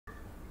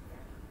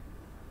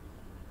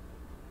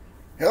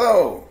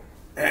Hello.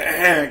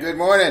 Good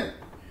morning.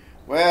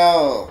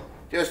 Well,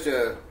 just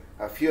a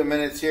few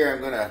minutes here. I'm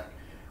going to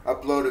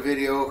upload a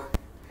video,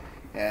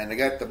 and I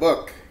got the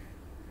book,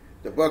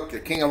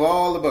 the king of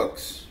all the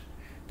books,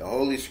 the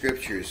Holy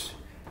Scriptures.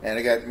 And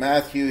I got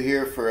Matthew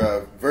here for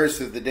a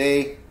verse of the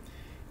day.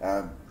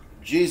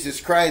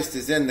 Jesus Christ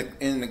is in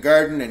the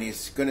garden, and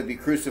he's going to be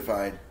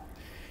crucified.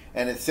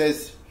 And it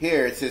says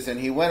here,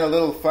 and he went a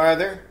little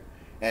farther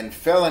and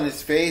fell on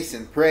his face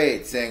and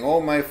prayed, saying,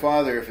 "O my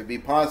Father, if it be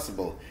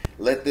possible,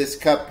 let this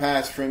cup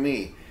pass from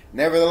me.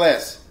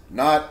 Nevertheless,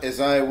 not as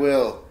I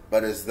will,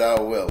 but as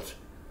thou wilt."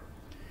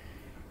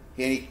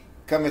 And he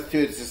cometh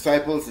to his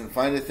disciples, and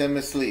findeth them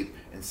asleep,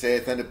 and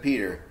saith unto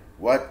Peter,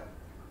 "What,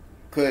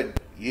 could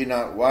ye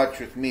not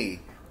watch with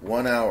me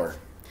 1 hour?"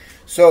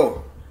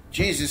 So,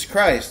 Jesus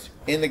Christ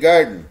in the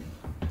garden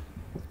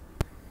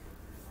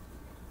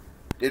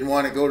didn't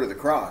want to go to the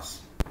cross.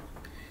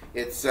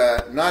 It's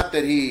not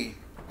that he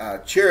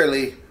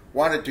cheerily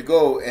wanted to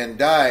go and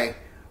die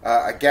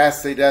a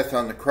ghastly death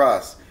on the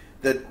cross.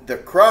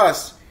 The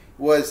cross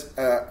was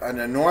an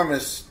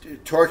enormous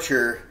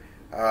torture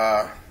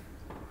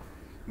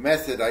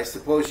method, I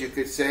suppose you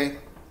could say.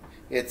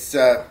 It's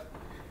got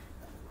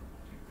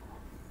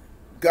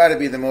to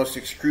be the most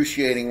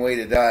excruciating way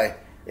to die.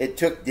 It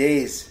took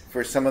days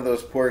for some of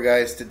those poor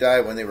guys to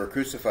die when they were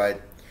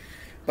crucified.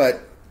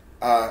 But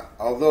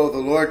although the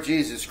Lord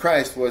Jesus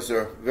Christ was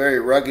a very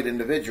rugged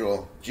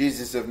individual,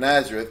 Jesus of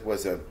Nazareth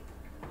was an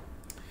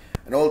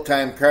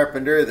old-time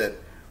carpenter that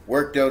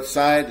worked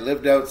outside,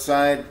 lived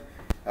outside,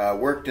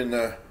 worked in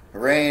the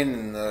rain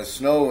and the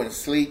snow and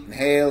sleet and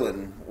hail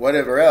and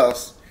whatever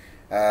else.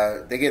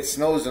 They get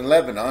snows in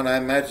Lebanon. I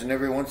imagine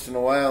every once in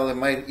a while they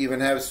might even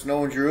have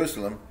snow in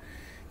Jerusalem.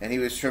 And he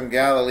was from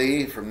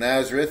Galilee, from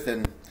Nazareth,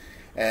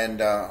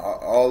 and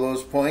all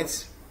those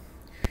points.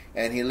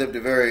 And he lived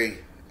a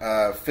very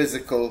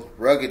physical,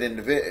 rugged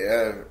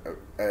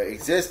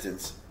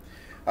existence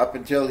up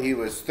until he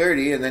was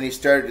 30, and then he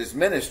started his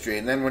ministry.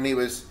 And then when he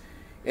was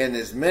in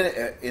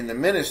the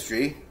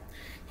ministry,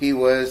 he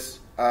was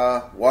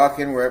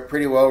walking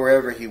pretty well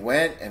wherever he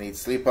went, and he'd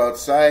sleep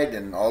outside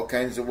in all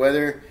kinds of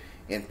weather,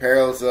 in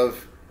perils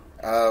of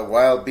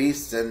wild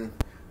beasts and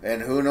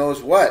who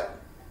knows what.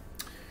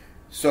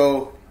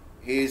 So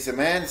he's a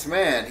man's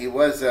man. He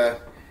was a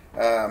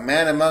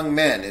man among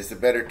men is the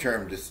better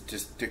term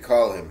to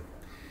call him.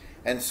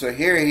 And so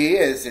here he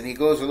is, and he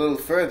goes a little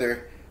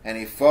further, and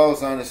he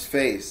falls on his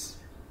face.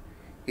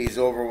 He's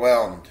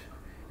overwhelmed.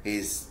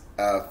 He's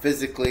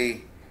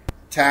physically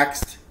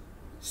taxed,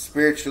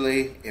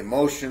 spiritually,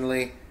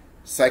 emotionally,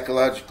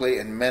 psychologically,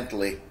 and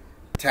mentally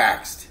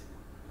taxed.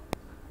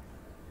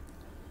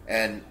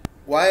 And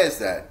why is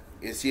that?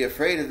 Is he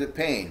afraid of the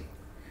pain?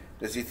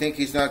 Does he think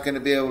he's not going to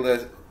be able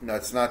to? No,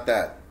 it's not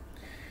that.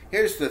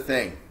 Here's the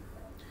thing.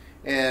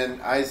 In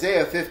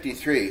Isaiah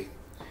 53,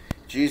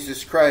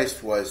 Jesus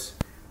Christ was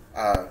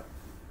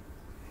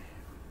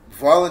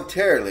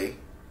voluntarily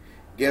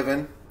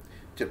given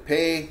to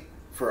pay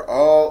for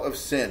all of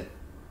sin.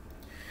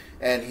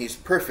 And he's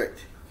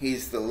perfect.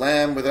 He's the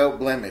Lamb without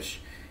blemish.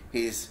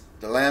 He's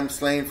the Lamb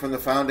slain from the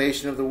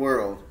foundation of the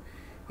world.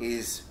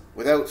 He's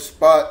without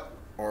spot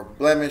or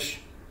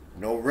blemish,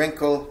 no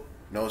wrinkle,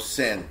 no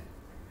sin.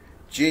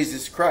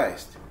 Jesus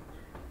Christ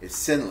is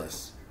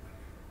sinless.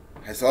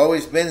 Has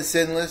always been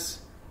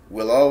sinless,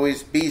 will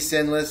always be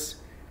sinless,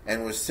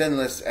 and was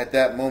sinless at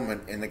that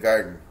moment in the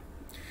garden.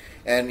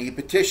 And he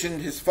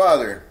petitioned his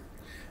Father,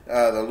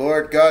 the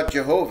Lord God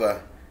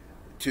Jehovah,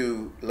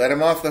 to let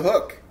him off the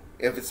hook.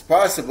 If it's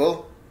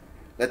possible,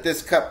 let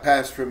this cup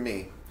pass from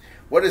me.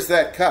 What is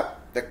that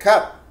cup? The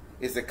cup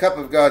is the cup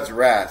of God's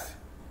wrath.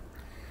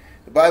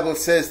 The Bible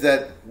says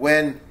that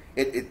when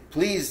it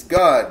pleased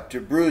God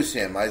to bruise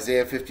him,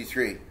 Isaiah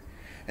 53,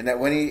 and that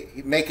when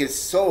he make his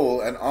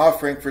soul an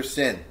offering for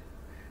sin,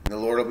 the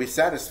Lord will be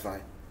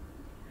satisfied.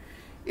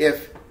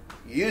 If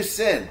you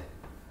sin,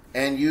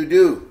 and you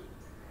do,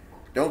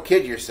 don't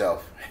kid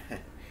yourself.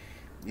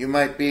 You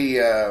might be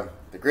the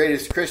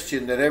greatest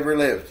Christian that ever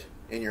lived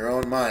in your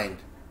own mind.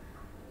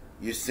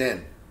 You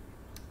sin.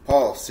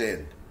 Paul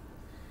sinned.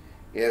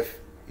 If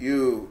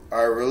you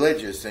are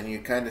religious and you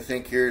kind of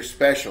think you're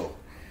special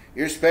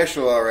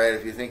all right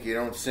if you think you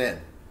don't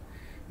sin.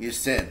 You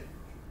sin.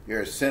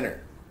 You're a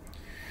sinner.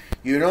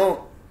 You're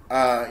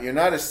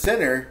not a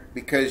sinner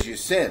because you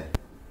sin.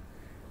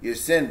 You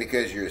sin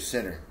because you're a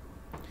sinner.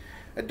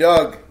 A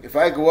dog, if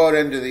I go out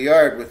into the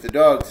yard with the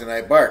dogs and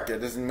I bark, that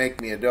doesn't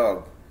make me a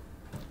dog.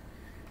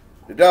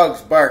 The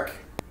dogs bark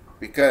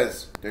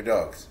because they're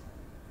dogs.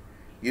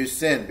 You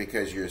sin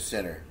because you're a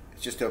sinner.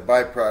 It's just a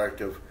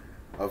byproduct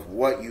of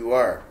what you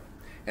are.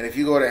 And if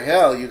you go to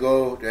hell, you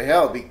go to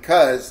hell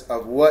because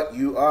of what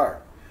you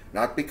are,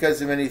 not because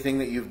of anything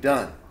that you've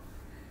done.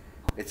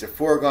 It's a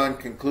foregone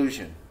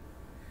conclusion.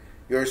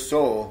 Your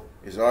soul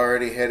is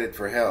already headed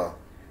for hell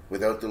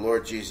without the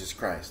Lord Jesus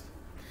Christ.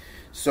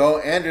 So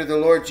enter the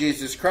Lord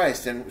Jesus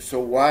Christ. And so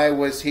why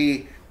was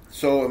he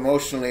so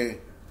emotionally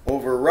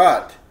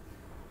overwrought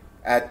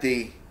at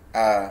the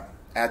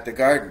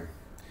garden?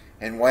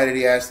 And why did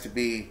he ask to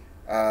be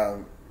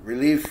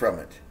relieved from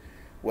it?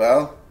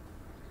 Well,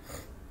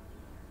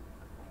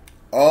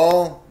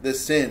 all the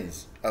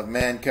sins of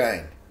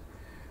mankind,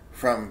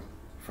 from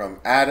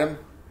Adam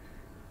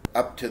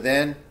up to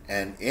then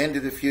and into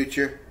the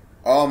future,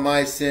 all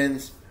my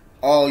sins,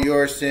 all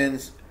your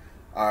sins,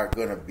 are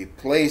going to be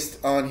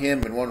placed on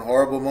him in one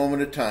horrible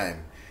moment of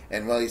time.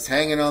 And while he's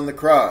hanging on the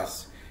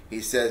cross,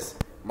 he says,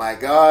 my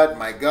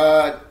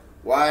God,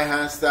 why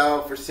hast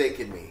thou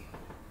forsaken me?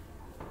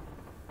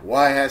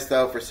 Why hast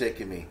thou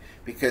forsaken me?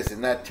 Because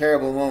in that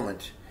terrible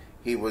moment,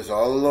 he was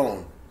all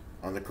alone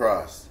on the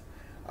cross.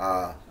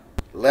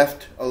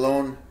 Left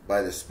alone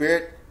by the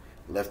Spirit,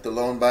 left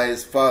alone by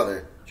his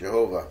Father,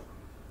 Jehovah.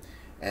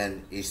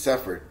 And he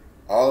suffered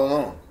all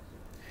alone.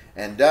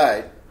 And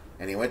died,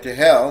 and he went to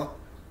hell,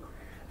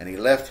 and he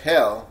left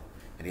hell,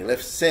 and he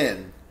left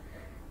sin,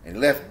 and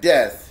he left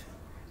death,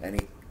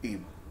 and he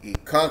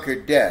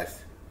conquered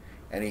death,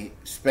 and he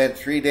spent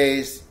 3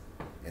 days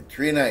and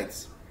 3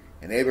 nights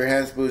in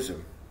Abraham's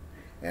bosom,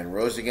 and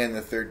rose again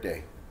the third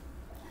day.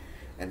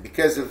 And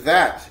because of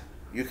that,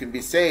 you can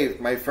be saved,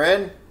 my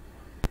friend.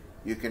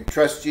 You can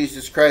trust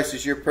Jesus Christ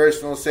as your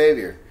personal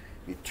Savior.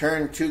 You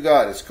turn to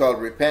God. It's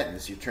called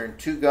repentance. You turn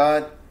to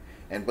God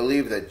and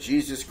believe that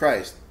Jesus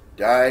Christ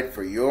died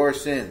for your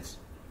sins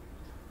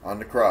on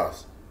the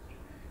cross.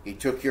 He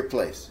took your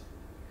place.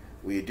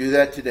 Will you do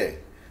that today?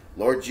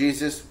 Lord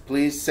Jesus,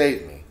 please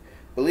save me.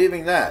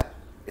 Believing that.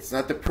 It's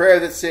not the prayer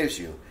that saves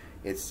you.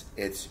 It's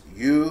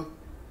you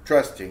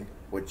trusting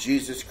what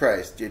Jesus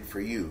Christ did for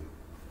you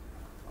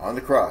on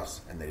the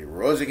cross, and that he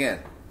rose again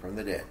from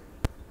the dead.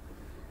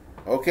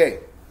 Okay.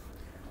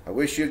 I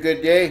wish you a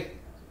good day,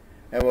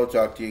 and we'll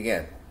talk to you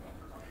again.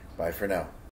 Bye for now.